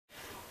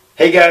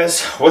Hey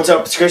guys, what's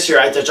up? It's Chris here,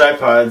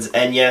 iTouchiPodz,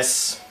 and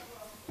yes,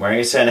 wearing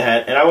a Santa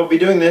hat, and I will be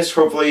doing this,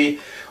 hopefully,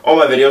 all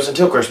my videos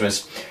until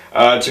Christmas,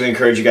 to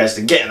encourage you guys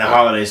to get in the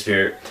holiday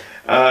spirit.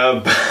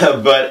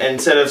 But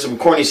instead of some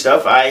corny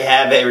stuff, I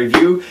have a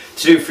review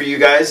to do for you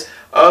guys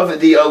of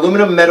the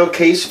aluminum metal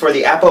case for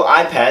the Apple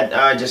iPad.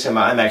 I just have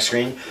my iMac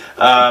screen.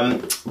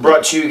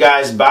 Brought to you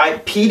guys by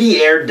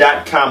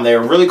PDair.com.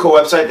 They're a really cool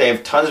website. They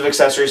have tons of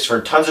accessories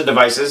for tons of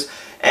devices.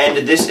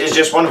 And this is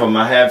just one of them.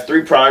 I have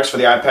 3 products for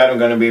the iPad I'm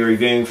going to be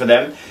reviewing for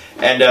them.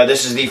 And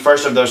this is the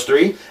first of those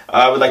 3.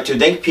 I would like to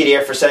thank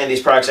PDair for sending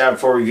these products out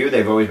for review.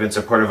 They've always been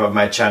supportive of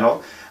my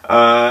channel.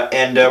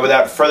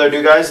 Without further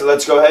ado, guys,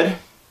 let's go ahead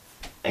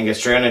and get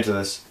straight on into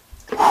this.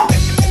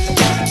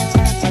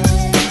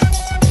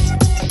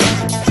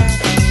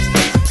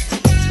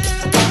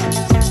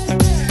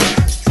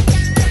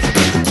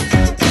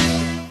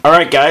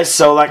 Alright guys,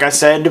 so like I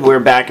said, we're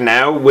back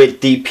now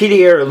with the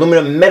PDair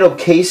aluminum metal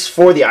case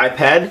for the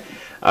iPad.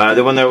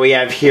 The one that we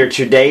have here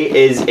today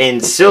is in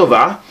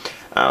silver.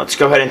 Let's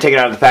go ahead and take it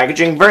out of the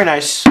packaging. Very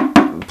nice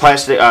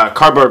plastic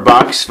cardboard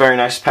box, very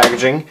nice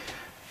packaging.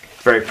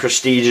 Very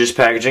prestigious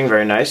packaging,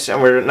 very nice.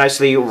 And we're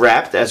nicely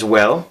wrapped as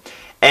well.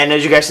 And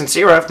as you guys can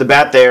see right off the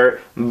bat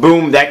there,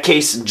 boom, that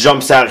case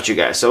jumps out at you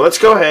guys. So let's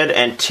go ahead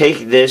and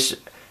take this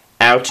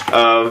out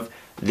of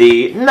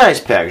the nice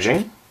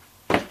packaging.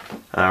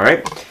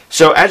 Alright,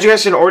 so as you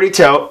guys can already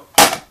tell,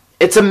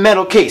 it's a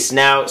metal case.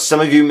 Now, some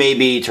of you may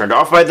be turned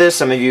off by this,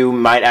 some of you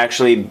might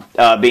actually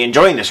be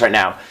enjoying this right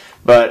now.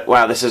 But,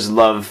 wow, this is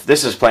love.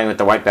 This is playing with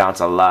the white balance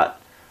a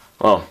lot.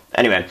 Well,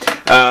 anyway,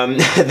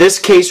 this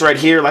case right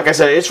here, like I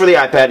said, it's for the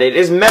iPad. It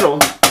is metal,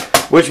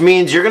 which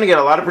means you're going to get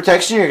a lot of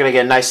protection. You're going to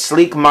get a nice,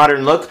 sleek,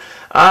 modern look.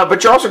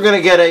 But you're also going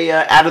to get a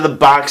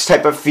out-of-the-box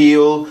type of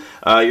feel.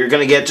 You're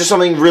going to get just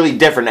something really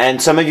different.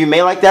 And some of you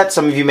may like that,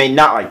 some of you may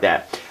not like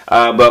that.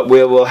 But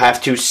we will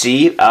have to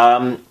see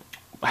how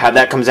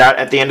that comes out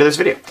at the end of this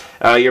video.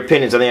 Your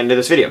opinions on the end of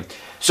this video.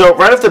 So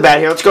right off the bat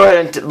here, let's go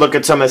ahead and look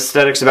at some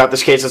aesthetics about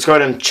this case. Let's go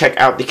ahead and check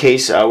out the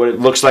case, what it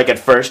looks like at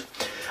first.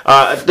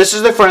 This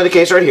is the front of the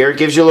case right here. It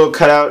gives you a little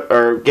cutout,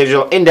 or gives you a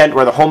little indent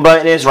where the home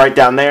button is, right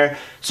down there.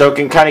 So it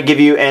can kind of give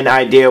you an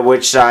idea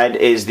which side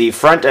is the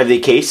front of the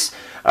case.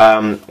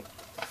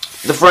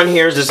 The front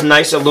here is this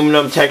nice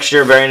aluminum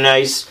texture, very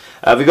nice.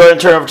 If we go ahead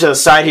and turn over to the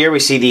side here, we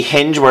see the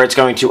hinge where it's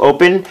going to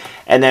open.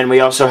 And then we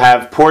also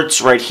have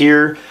ports right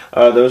here.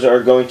 Those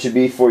are going to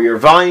be for your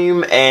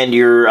volume and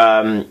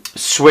your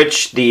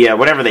switch, the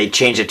whatever they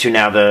change it to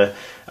now, the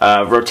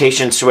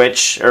rotation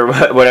switch or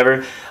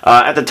whatever.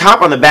 At the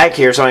top on the back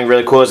here, something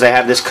really cool is they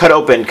have this cut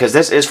open because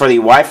this is for the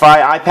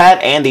Wi-Fi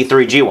iPad and the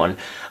 3G one.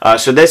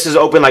 So this is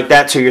open like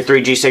that so your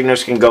 3G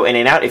signals can go in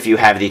and out if you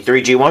have the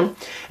 3G one.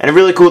 And a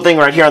really cool thing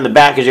right here on the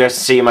back, as you guys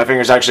can see, my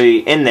finger's actually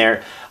in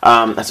there.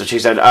 That's what she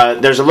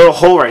said. There's a little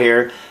hole right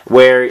here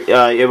where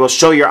it will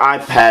show your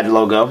iPad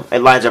logo. It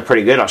lines up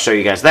pretty good. I'll show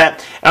you guys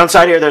that. And on the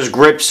side here, there's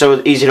grips, so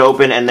it's easy to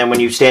open. And then when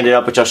you stand it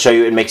up, which I'll show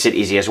you, it makes it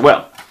easy as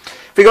well.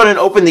 If we go ahead and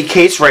open the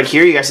case right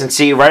here, you guys can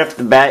see right off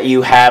the bat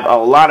you have a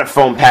lot of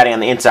foam padding on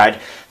the inside.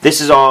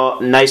 This is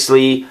all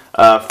nicely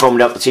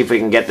foamed up. Let's see if we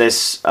can get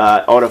this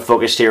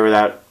autofocused here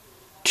without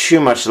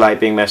too much light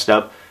being messed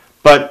up.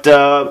 But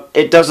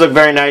it does look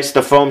very nice.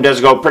 The foam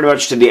does go pretty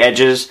much to the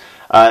edges,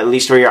 at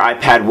least where your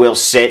iPad will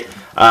sit.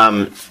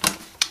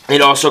 It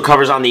also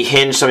covers on the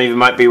hinge. Some of you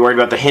might be worried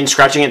about the hinge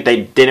scratching it.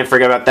 They didn't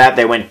forget about that.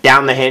 They went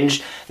down the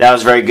hinge. That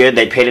was very good.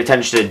 They paid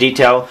attention to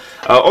detail.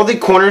 All the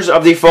corners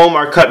of the foam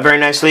are cut very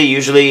nicely.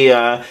 Usually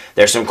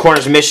there's some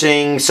corners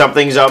missing.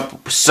 Something's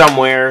up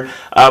somewhere.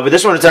 But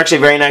this one is actually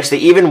very nice. They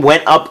even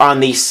went up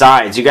on the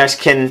sides. You guys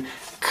can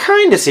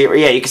kind of see it.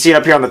 Yeah, you can see it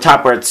up here on the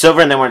top where it's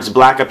silver, and then where it's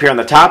black up here on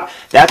the top.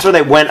 That's where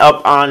they went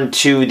up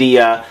onto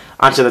the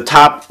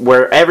top.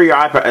 Wherever your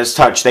iPad is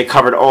touched, they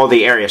covered all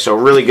the area. So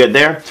really good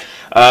there.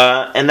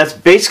 And that's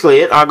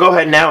basically it. I'll go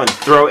ahead now and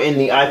throw in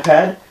the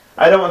iPad.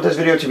 I don't want this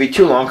video to be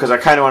too long because I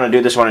kind of want to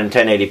do this one in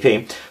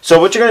 1080p. So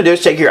what you're going to do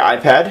is take your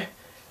iPad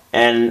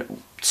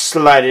and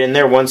slide it in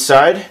there one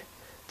side,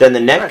 then the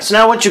next. Right, so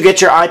now once you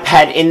get your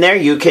iPad in there,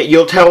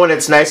 you'll tell when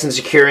it's nice and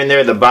secure in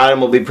there. The bottom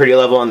will be pretty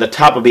level and the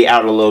top will be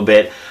out a little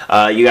bit.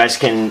 You guys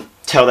can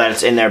tell that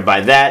it's in there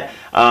by that.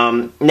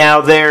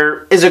 Now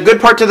there is a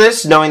good part to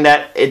this, knowing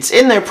that it's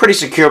in there pretty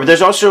secure, but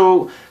there's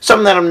also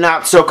something that I'm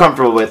not so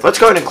comfortable with. Let's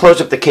go ahead and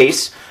close up the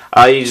case.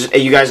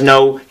 You guys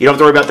know you don't have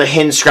to worry about the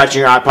hinge scratching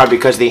your iPod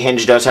because the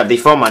hinge does have the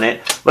foam on it.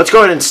 Let's go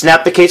ahead and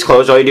snap the case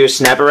closed. All you do is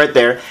snap it right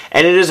there,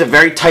 and it is a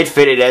very tight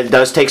fit. It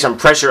does take some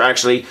pressure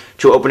actually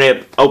to open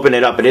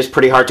it up. It is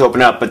pretty hard to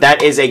open up, but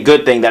that is a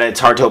good thing that it's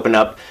hard to open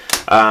up.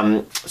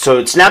 So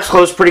it snaps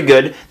closed pretty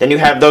good. Then you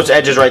have those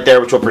edges right there,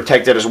 which will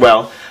protect it as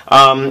well.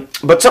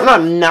 But something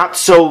I'm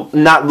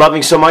not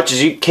loving so much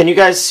is can you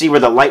guys see where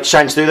the light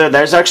shines through there?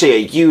 There's actually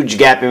a huge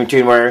gap in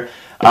between where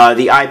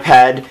the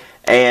iPad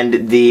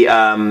and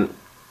the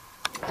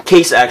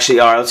case actually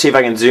are. Let's see if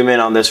I can zoom in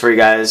on this for you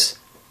guys.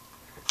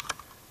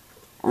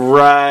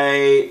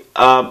 Right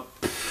up.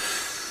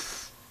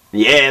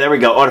 Yeah, there we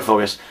go.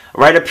 Autofocus.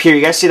 Right up here.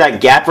 You guys see that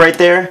gap right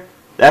there?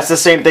 That's the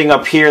same thing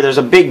up here. There's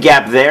a big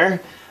gap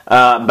there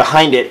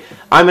behind it.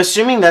 I'm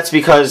assuming that's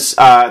because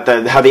how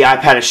the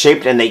iPad is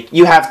shaped, and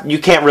you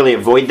can't really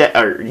avoid that,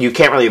 or you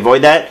can't really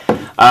avoid that.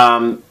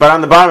 But on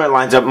the bottom, it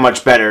lines up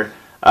much better.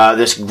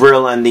 This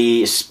grill and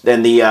your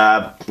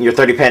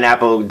 30-pin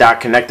Apple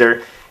dock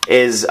connector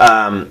is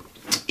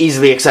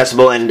easily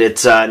accessible, and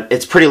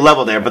it's pretty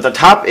level there. But the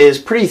top is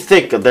pretty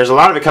thick. There's a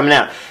lot of it coming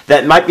out.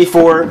 That might be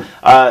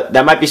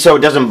so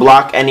it doesn't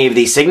block any of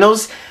these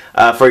signals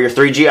for your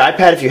 3G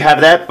iPad if you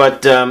have that.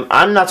 But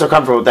I'm not so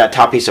comfortable with that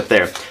top piece up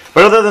there.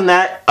 But other than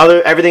that,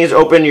 everything is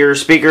open. Your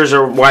speakers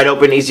are wide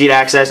open, easy to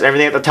access.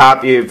 Everything at the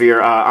top, you have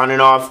your on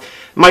and off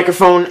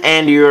microphone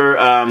and your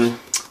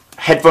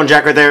headphone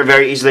jack right there,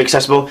 very easily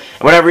accessible.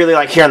 And what I really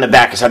like here on the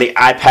back is how the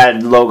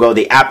iPad logo,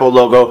 the Apple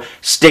logo,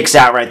 sticks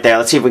out right there.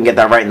 Let's see if we can get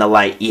that right in the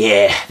light.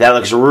 Yeah, that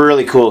looks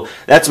really cool.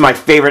 That's my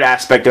favorite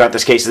aspect about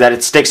this case, is that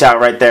it sticks out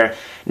right there.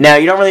 Now,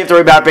 you don't really have to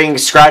worry about being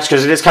scratched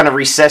because it is kind of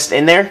recessed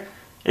in there.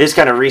 It is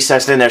kind of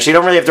recessed in there, so you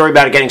don't really have to worry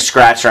about it getting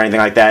scratched or anything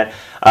like that.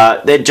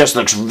 It just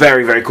looks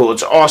very, very cool.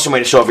 It's an awesome way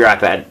to show off your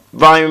iPad.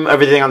 Volume,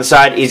 everything on the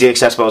side, easy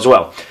accessible as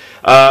well.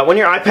 When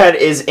your iPad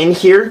is in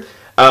here,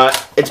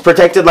 it's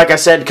protected, like I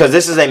said, because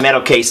this is a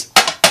metal case.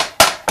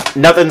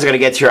 Nothing's going to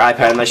get to your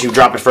iPad unless you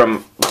drop it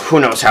from who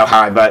knows how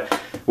high.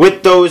 But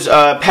with those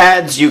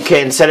pads, you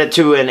can set it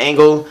to an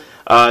angle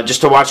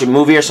just to watch a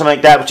movie or something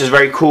like that, which is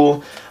very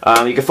cool.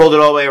 You can fold it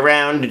all the way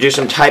around to do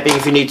some typing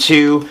if you need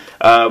to,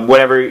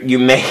 whatever you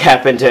may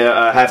happen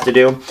to have to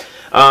do.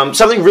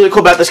 Something really cool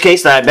about this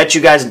case that I bet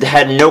you guys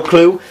had no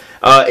clue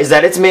is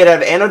that it's made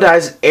out of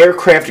anodized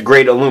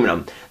aircraft-grade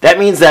aluminum. That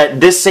means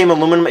that this same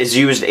aluminum is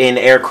used in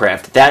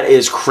aircraft. That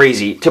is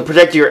crazy. To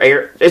protect your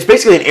it's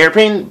basically an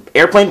airplane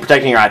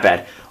protecting your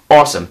iPad.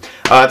 Awesome.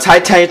 It's high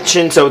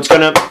tension, so it's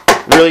going to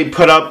really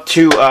put up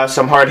to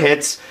some hard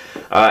hits.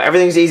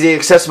 Everything's easy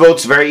accessible.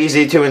 It's very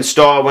easy to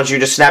install. Once you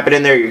just snap it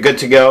in there, you're good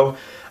to go.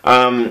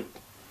 And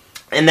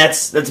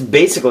that's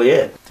basically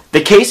it.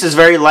 The case is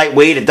very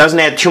lightweight. It doesn't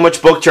add too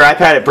much bulk to your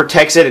iPad. It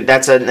protects it.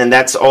 And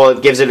that's all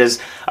it gives it is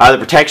the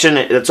protection.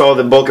 That's all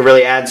the bulk it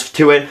really adds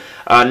to it.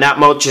 Not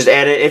much is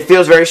added. It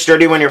feels very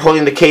sturdy when you're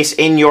holding the case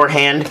in your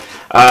hand.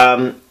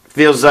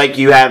 Feels like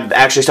you have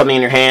actually something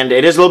in your hand.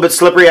 It is a little bit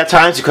slippery at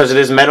times because it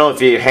is metal.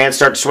 If your hands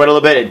start to sweat a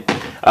little bit,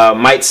 it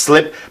might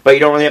slip. But you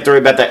don't really have to worry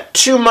about that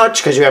too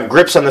much because you have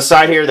grips on the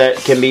side here that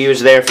can be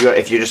used there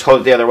if you just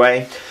hold it the other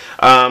way.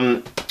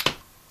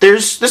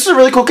 This is a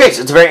really cool case.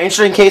 It's a very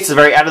interesting case. It's a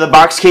very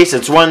out-of-the-box case.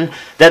 It's one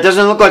that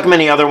doesn't look like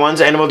many other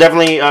ones and will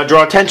definitely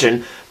draw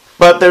attention.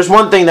 But there's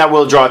one thing that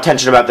will draw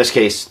attention about this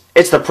case.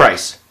 It's the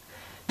price.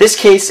 This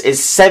case is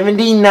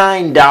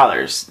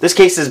 $79. This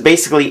case is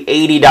basically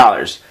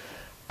 $80.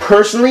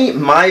 Personally,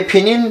 my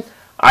opinion,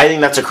 I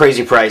think that's a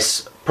crazy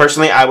price.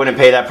 Personally, I wouldn't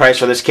pay that price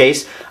for this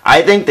case.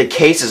 I think the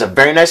case is a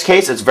very nice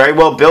case. It's very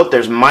well built.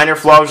 There's minor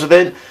flaws with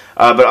it.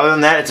 But other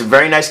than that, it's a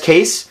very nice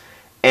case.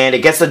 And it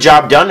gets the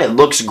job done. It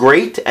looks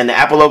great. And the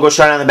Apple logo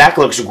shining on the back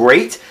looks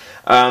great.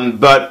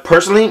 But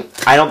personally,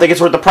 I don't think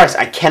it's worth the price.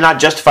 I cannot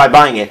justify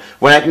buying it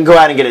when I can go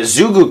out and get a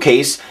Zugu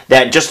case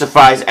that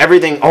justifies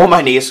everything, all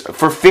my needs,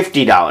 for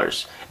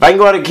 $50. If I can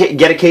go out and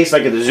get a case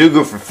like the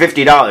Zugu for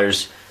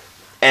 $50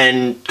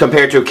 and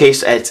compare it to a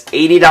case that's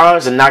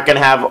 $80 and not going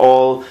to have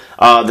all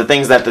the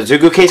things that the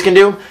Zugu case can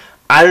do,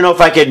 I don't know if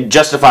I could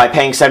justify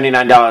paying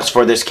 $79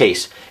 for this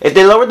case. If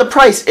they lowered the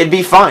price, it'd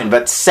be fine.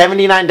 But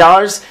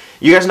 $79...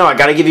 You guys know I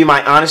gotta give you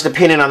my honest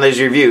opinion on those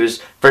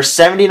reviews. For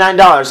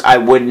 $79, I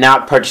would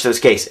not purchase this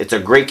case. It's a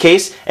great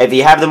case. If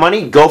you have the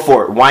money, go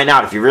for it. Why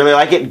not? If you really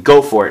like it,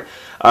 go for it.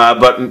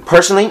 But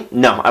personally,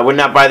 no, I would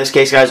not buy this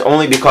case, guys,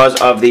 only because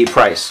of the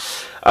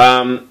price.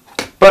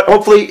 But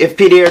hopefully, if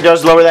PDair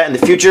does lower that in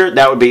the future,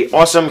 that would be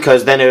awesome,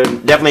 because then it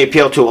would definitely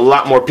appeal to a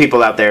lot more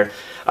people out there.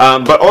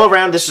 But all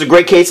around, this is a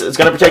great case. It's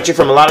going to protect you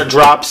from a lot of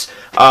drops.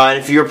 And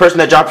if you're a person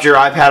that drops your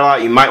iPad a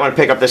lot, you might want to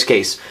pick up this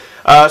case.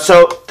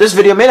 So this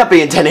video may not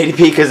be in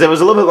 1080p because it was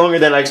a little bit longer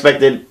than I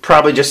expected,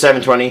 probably just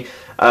 720.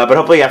 But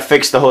hopefully I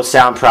fixed the whole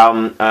sound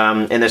problem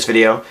in this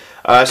video.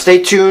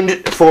 Stay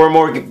tuned for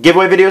more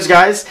giveaway videos,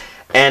 guys,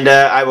 and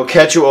I will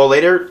catch you all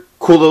later.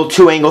 Cool little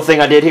 2-angle thing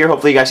I did here.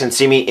 Hopefully you guys can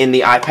see me in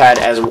the iPad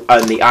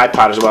the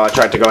iPod as well. I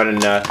tried to go ahead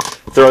and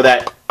throw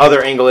that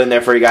other angle in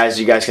there for you guys.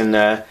 You guys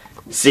can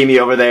see me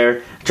over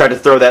there. Tried to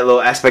throw that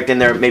little aspect in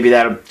there. Maybe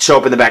that'll show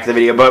up in the back of the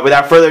video. But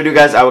without further ado,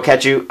 guys, I will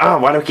catch you. Oh,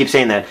 why do I keep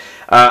saying that?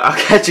 I'll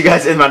catch you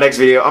guys in my next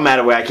video. I'm out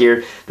of whack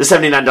here. The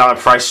 $79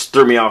 price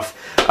threw me off.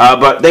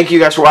 But thank you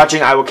guys for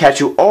watching. I will catch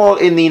you all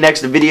in the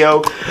next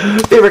video.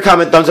 Favorite,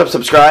 comment, thumbs up,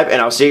 subscribe,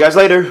 and I'll see you guys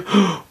later.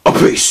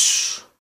 Peace.